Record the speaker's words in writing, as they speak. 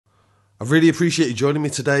I really appreciate you joining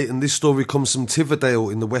me today, and this story comes from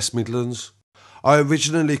Tiverdale in the West Midlands. I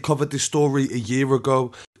originally covered this story a year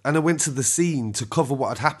ago, and I went to the scene to cover what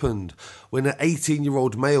had happened when an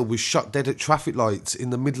 18-year-old male was shot dead at traffic lights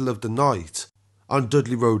in the middle of the night on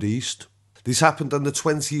Dudley Road East. This happened on the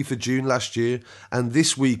 20th of June last year, and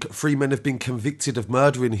this week 3 men have been convicted of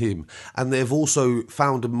murdering him, and they have also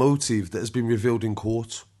found a motive that has been revealed in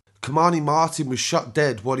court. Kimani Martin was shot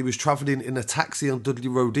dead while he was travelling in a taxi on Dudley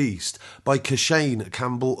Road East by Kash,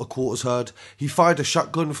 Campbell, a quarters heard. He fired a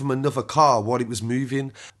shotgun from another car while it was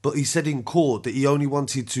moving, but he said in court that he only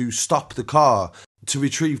wanted to stop the car to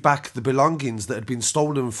retrieve back the belongings that had been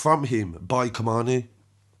stolen from him by Kimani.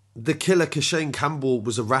 The killer, Kash Campbell,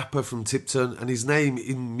 was a rapper from Tipton, and his name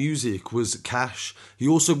in music was Kash. He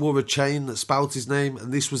also wore a chain that spelled his name,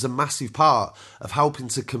 and this was a massive part of helping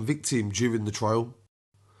to convict him during the trial.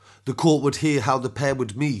 The court would hear how the pair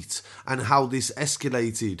would meet and how this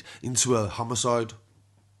escalated into a homicide.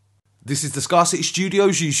 This is the Scarcity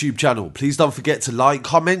Studios YouTube channel. Please don't forget to like,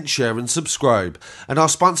 comment, share and subscribe. And our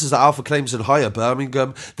sponsors are Alpha Claims and Hire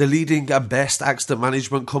Birmingham, the leading and best accident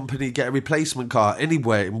management company. Get a replacement car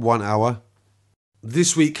anywhere in 1 hour.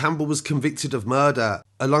 This week, Campbell was convicted of murder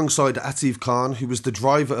alongside Atif Khan, who was the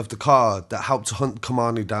driver of the car that helped to hunt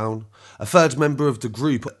Kimani down. A third member of the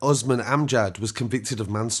group, Campbell and Amjad, was convicted of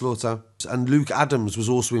manslaughter, and Luke Adams was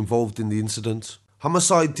also involved in the incident.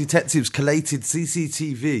 Homicide detectives collated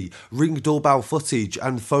CCTV, ring doorbell footage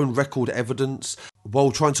and phone record evidence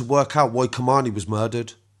while trying to work out why Kimani was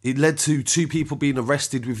murdered. It led to 2 people being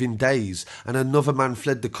arrested within days, and another man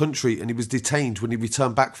fled the country and he was detained when he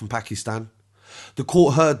returned back from Pakistan. The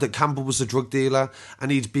court heard that Campbell was a drug dealer and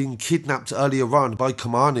he'd been kidnapped earlier on by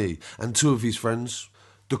Kimani and 2 of his friends.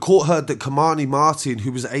 The court heard that Kimani Martin,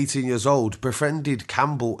 who was 18 years old, befriended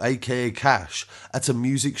Campbell aka Kash at a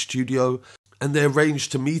music studio, and they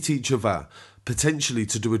arranged to meet each other, potentially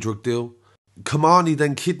to do a drug deal. Kimani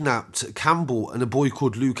then kidnapped Campbell and a boy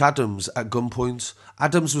called Luke Adams at gunpoint.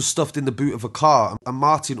 Adams was stuffed in the boot of a car, and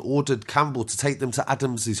Martin ordered Campbell to take them to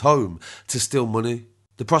Adams's home to steal money.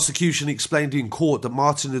 The prosecution explained in court that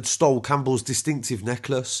Martin had stole Campbell's distinctive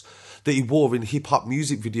necklace that he wore in hip-hop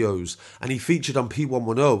music videos, and he featured on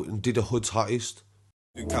P110 and did a Hood's Hottest.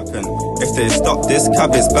 If they stop this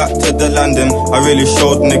cab, it's back to the London. I really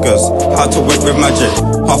showed niggas how to whip with magic.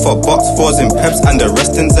 Half a box, 4s in Peps and the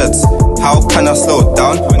rest in Zeds. How can I slow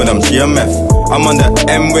down when I'm GMF? I'm on the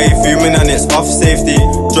M-way, fuming and it's off safety.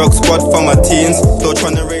 Drug squad for my teens, still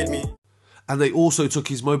trying to raid me. And they also took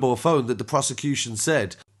his mobile phone that the prosecution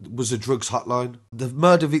said was a drugs hotline. The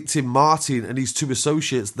murder victim Martin and his 2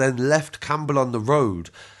 associates then left Campbell on the road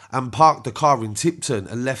and parked the car in Tipton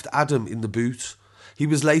and left Adam in the boot. He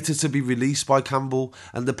was later to be released by Campbell,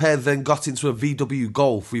 and the pair then got into a VW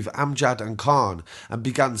Golf with Amjad and Khan and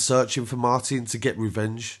began searching for Martin to get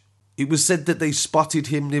revenge. It was said that they spotted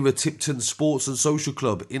him near a Tipton Sports and Social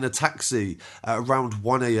Club in a taxi at around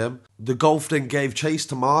 1 AM. The Golf then gave chase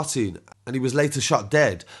to Martin, and he was later shot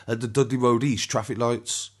dead at the Dudley Road East traffic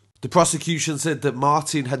lights. The prosecution said that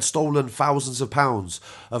Martin had stolen thousands of pounds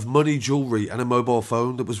of money, jewellery and a mobile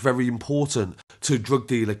phone that was very important to drug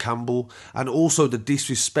dealer Campbell, and also the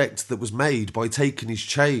disrespect that was made by taking his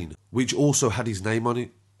chain, which also had his name on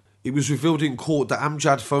it. It was revealed in court that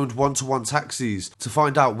Amjad phoned 1-to-1 taxis to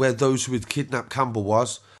find out where those who had kidnapped Campbell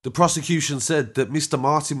was. The prosecution said that Mr.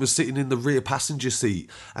 Martin was sitting in the rear passenger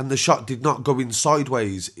seat and the shot did not go in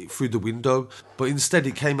sideways through the window, but instead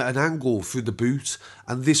it came at an angle through the boot,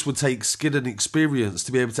 and this would take skill and experience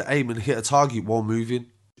to be able to aim and hit a target while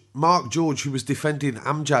moving. Mark George, who was defending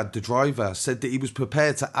Amjad, the driver, said that he was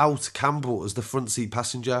prepared to out Campbell as the front seat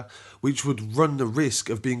passenger, which would run the risk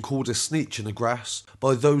of being called a snitch and a grass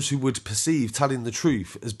by those who would perceive telling the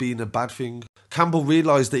truth as being a bad thing. Campbell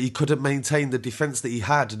realised that he couldn't maintain the defence that he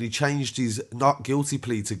had, and he changed his not guilty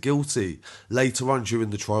plea to guilty later on during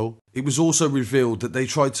the trial. It was also revealed that they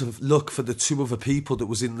tried to look for the 2 other people that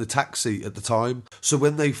was in the taxi at the time. So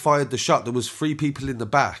when they fired the shot, there was 3 people in the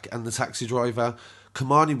back and the taxi driver.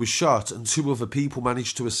 Kimani was shot and 2 other people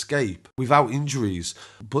managed to escape without injuries,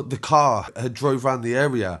 but the car had drove around the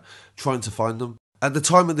area trying to find them. At the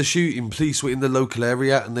time of the shooting, police were in the local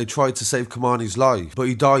area and they tried to save Kimani's life, but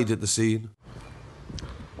he died at the scene.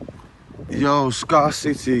 Yo,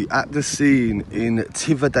 Scarcity at the scene in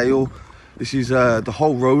Tiverdale. This is the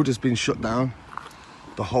whole road has been shut down.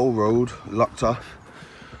 The whole road locked off.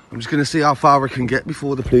 I'm just going to see how far I can get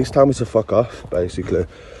before the police tell me to fuck off, basically.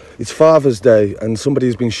 It's Father's Day and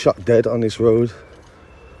somebody's been shot dead on this road.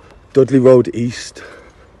 Dudley Road East.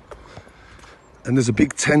 And there's a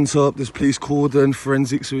big tent up, there's police cordon,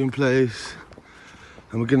 forensics are in place.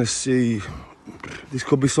 And we're going to see This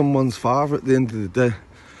could be someone's father at the end of the day.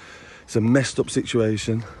 It's a messed up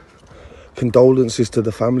situation. Condolences to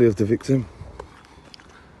the family of the victim.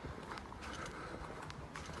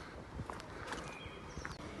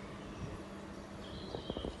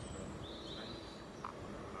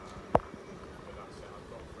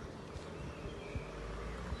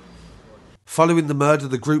 Following the murder,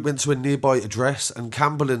 the group went to a nearby address and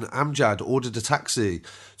Campbell and Amjad ordered a taxi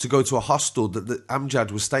to go to a hostel that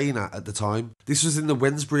Amjad was staying at the time. This was in the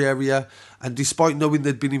Wednesbury area, and despite knowing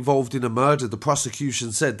they'd been involved in a murder, the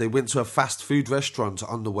prosecution said they went to a fast food restaurant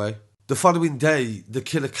on the way. The following day, the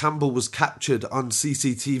killer Campbell was captured on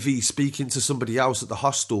CCTV speaking to somebody else at the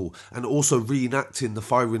hostel and also reenacting the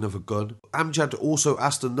firing of a gun. Amjad also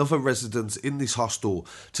asked another resident in this hostel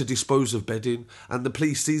to dispose of bedding, and the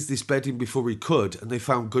police seized this bedding before he could, and they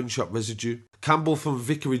found gunshot residue. Campbell from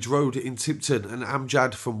Vicarage Road in Tipton and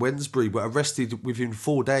Amjad from Wednesbury were arrested within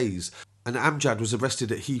 4 days, and Amjad was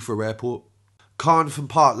arrested at Heathrow Airport. Khan from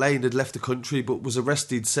Park Lane had left the country but was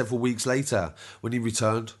arrested several weeks later when he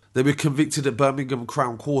returned. They were convicted at Birmingham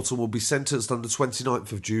Crown Court and will be sentenced on the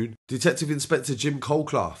 29th of June. Detective Inspector Jim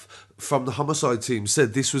Colclough from the homicide team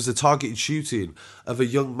said this was a targeted shooting of a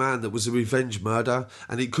young man that was a revenge murder,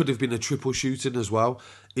 and it could have been a triple shooting as well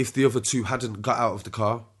if the other two hadn't got out of the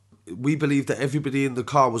car. We believe that everybody in the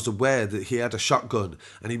car was aware that he had a shotgun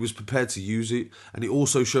and he was prepared to use it, and it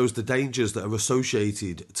also shows the dangers that are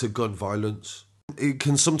associated to gun violence. It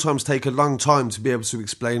can sometimes take a long time to be able to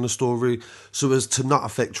explain a story so as to not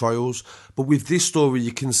affect trials, but with this story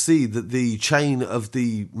you can see that the chain of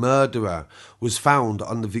the murderer was found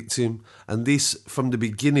on the victim, and this from the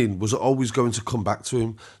beginning was always going to come back to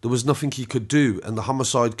him. There was nothing he could do, and the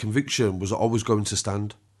homicide conviction was always going to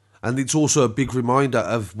stand. And it's also a big reminder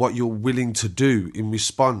of what you're willing to do in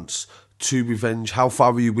response to revenge. How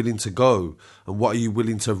far are you willing to go, and what are you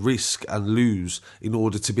willing to risk and lose in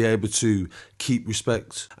order to be able to keep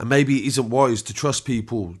respect? And maybe it isn't wise to trust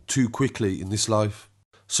people too quickly in this life.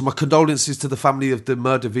 So my condolences to the family of the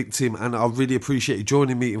murder victim, and I really appreciate you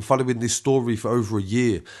joining me in following this story for over a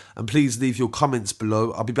year. And please leave your comments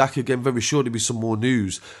below. I'll be back again very shortly with some more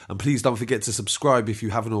news, and please don't forget to subscribe if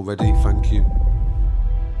you haven't already. Thank you.